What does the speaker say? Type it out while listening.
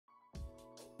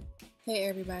Hey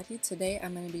everybody, today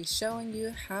I'm going to be showing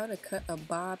you how to cut a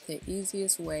bob the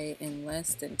easiest way in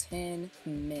less than 10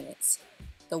 minutes.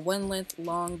 The one length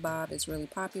long bob is really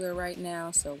popular right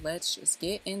now, so let's just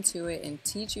get into it and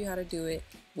teach you how to do it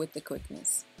with the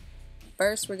quickness.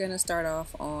 First, we're going to start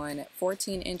off on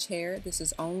 14-inch hair. This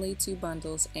is only 2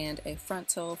 bundles and a front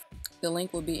toe. The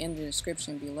link will be in the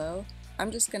description below. I'm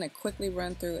just going to quickly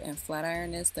run through and flat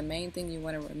iron this. The main thing you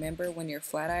want to remember when you're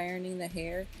flat ironing the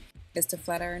hair is to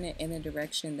flat iron it in the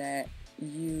direction that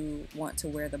you want to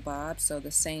wear the bob, so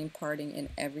the same parting and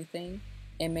everything,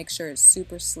 and make sure it's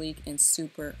super sleek and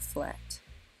super flat.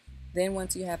 Then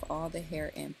once you have all the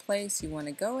hair in place, you want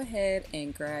to go ahead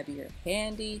and grab your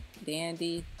handy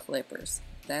dandy clippers.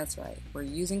 That's right, we're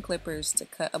using clippers to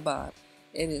cut a bob.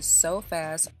 It is so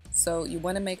fast, so you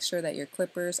want to make sure that your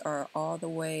clippers are all the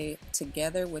way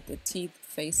together with the teeth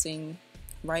facing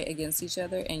right against each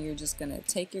other, and you're just going to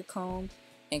take your comb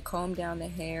and comb down the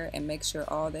hair and make sure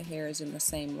all the hair is in the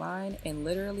same line and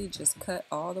literally just cut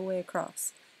all the way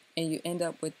across, and you end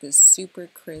up with this super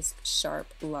crisp sharp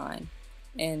line.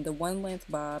 And the one length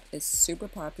bob is super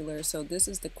popular, so this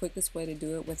is the quickest way to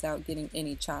do it without getting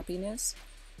any choppiness.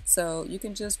 So you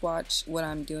can just watch what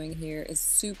I'm doing here. It's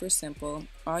super simple.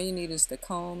 All you need is the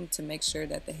comb to make sure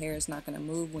that the hair is not going to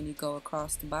move when you go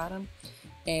across the bottom,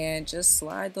 and just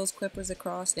slide those clippers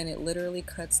across and it literally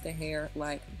cuts the hair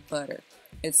like butter.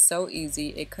 It's so easy.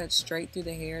 It cuts straight through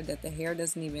the hair that the hair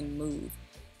doesn't even move.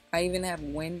 I even have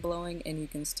wind blowing and you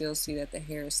can still see that the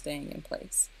hair is staying in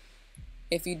place.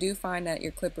 If you do find that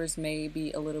your clippers may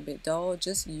be a little bit dull,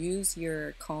 just use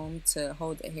your comb to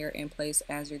hold the hair in place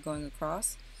as you're going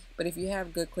across. But if you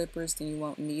have good clippers, then you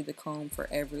won't need the comb for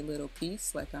every little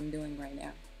piece like I'm doing right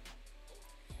now.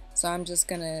 So I'm just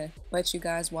gonna let you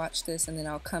guys watch this and then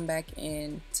I'll come back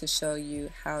in to show you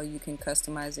how you can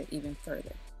customize it even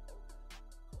further.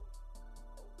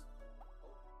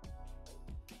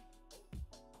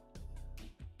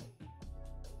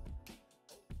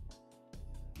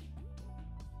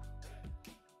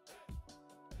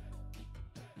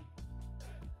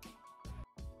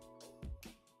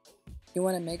 You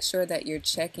want to make sure that you're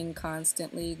checking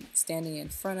constantly, standing in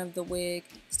front of the wig,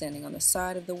 standing on the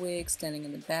side of the wig, standing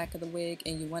in the back of the wig,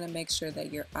 and you want to make sure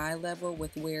that you're eye level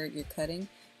with where you're cutting,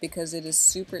 because it is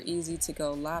super easy to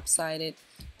go lopsided.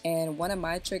 And one of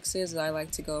my tricks is I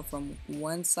like to go from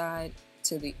one side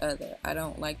to the other. I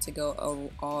don't like to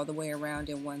go all the way around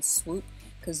in one swoop,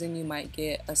 because then you might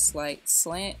get a slight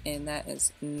slant and that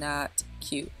is not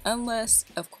cute. Unless,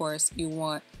 of course, you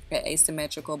want an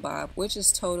asymmetrical bob, which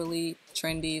is totally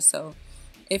trendy, so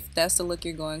if that's the look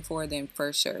you're going for, then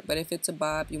for sure. But if it's a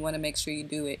bob, you want to make sure you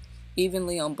do it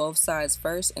evenly on both sides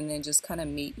first and then just kind of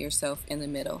meet yourself in the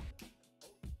middle.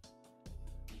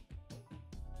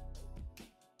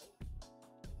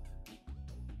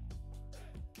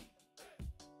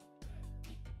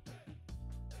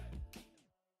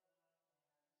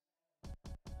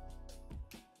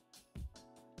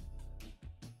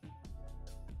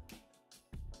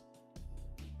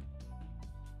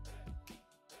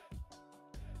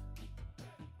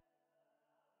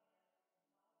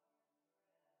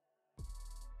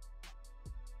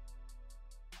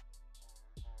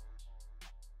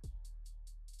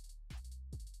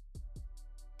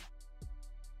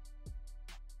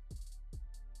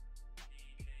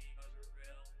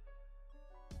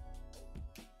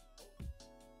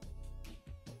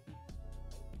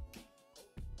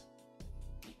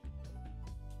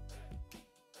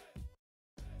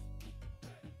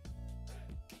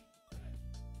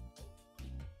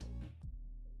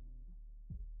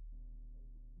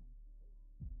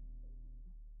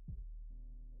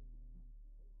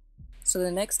 So the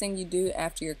next thing you do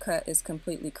after your cut is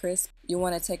completely crisp, you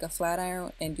want to take a flat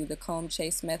iron and do the comb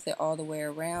chase method all the way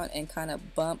around and kind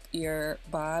of bump your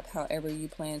bob however you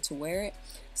plan to wear it.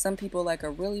 Some people like a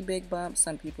really big bump,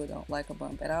 some people don't like a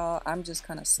bump at all. I'm just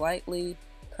kind of slightly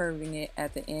curving it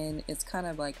at the end. It's kind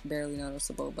of like barely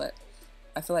noticeable, but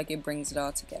I feel like it brings it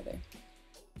all together.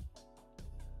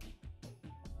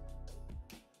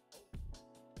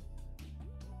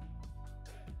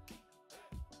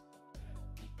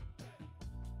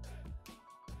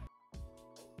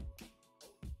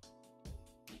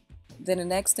 Then the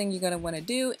next thing you're going to want to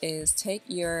do is take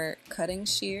your cutting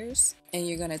shears and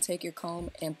you're going to take your comb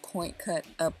and point cut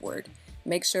upward.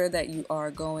 Make sure that you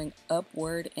are going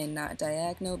upward and not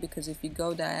diagonal, because if you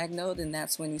go diagonal, then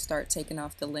that's when you start taking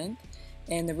off the length.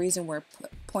 And the reason we're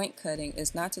point cutting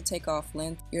is not to take off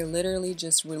length. You're literally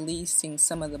just releasing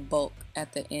some of the bulk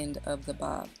at the end of the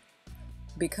bob,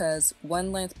 because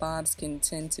one length bobs can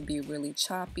tend to be really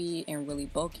choppy and really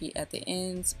bulky at the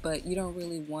ends, but you don't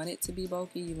really want it to be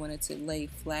bulky. You want it to lay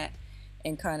flat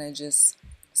and kind of just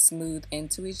smooth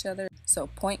into each other. So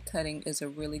point cutting is a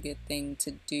really good thing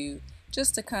to do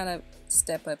just to kind of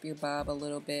step up your bob a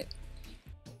little bit.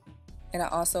 And I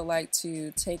also like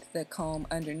to take the comb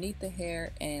underneath the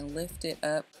hair and lift it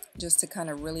up just to kind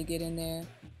of really get in there,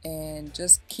 and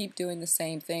just keep doing the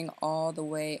same thing all the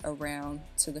way around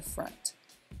to the front.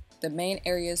 The main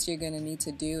areas you're going to need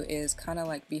to do is kind of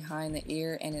like behind the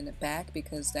ear and in the back,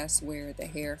 because that's where the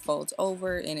hair folds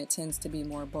over and it tends to be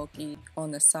more bulky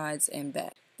on the sides and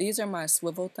back. These are my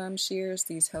swivel thumb shears.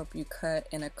 These help you cut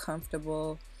in a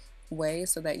comfortable way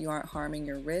so that you aren't harming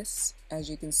your wrists. As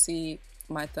you can see,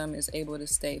 my thumb is able to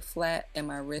stay flat and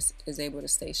my wrist is able to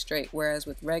stay straight, whereas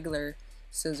with regular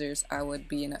scissors I would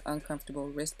be in an uncomfortable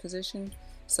wrist position.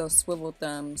 So swivel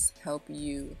thumbs help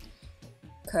you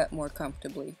cut more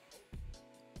comfortably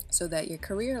so that your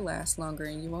career lasts longer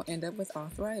and you won't end up with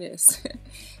arthritis.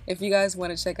 If you guys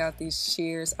want to check out these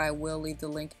shears, I will leave the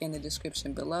link in the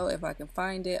description below if I can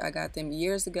find it. I got them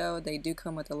years ago. They do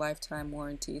come with a lifetime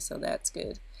warranty, so that's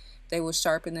good. They will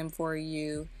sharpen them for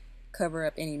you, cover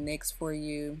up any nicks for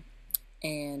you,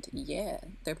 and yeah,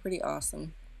 they're pretty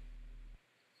awesome.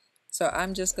 So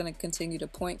I'm just going to continue to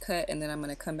point cut, and then I'm going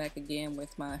to come back again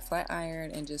with my flat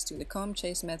iron and just do the comb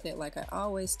chase method like I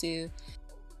always do.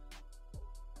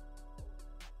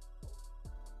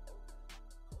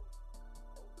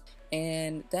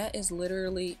 And that is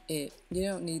literally it. You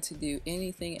don't need to do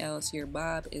anything else. Your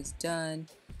bob is done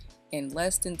in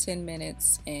less than 10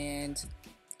 minutes, and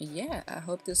yeah, I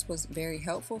hope this was very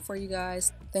helpful for you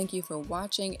guys. Thank you for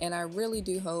watching, and I really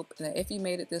do hope that if you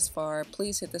made it this far,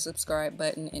 please hit the subscribe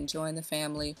button and join the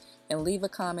family, and leave a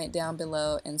comment down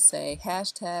below and say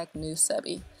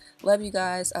 #NewSubby. Love you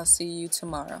guys. I'll see you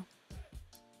tomorrow.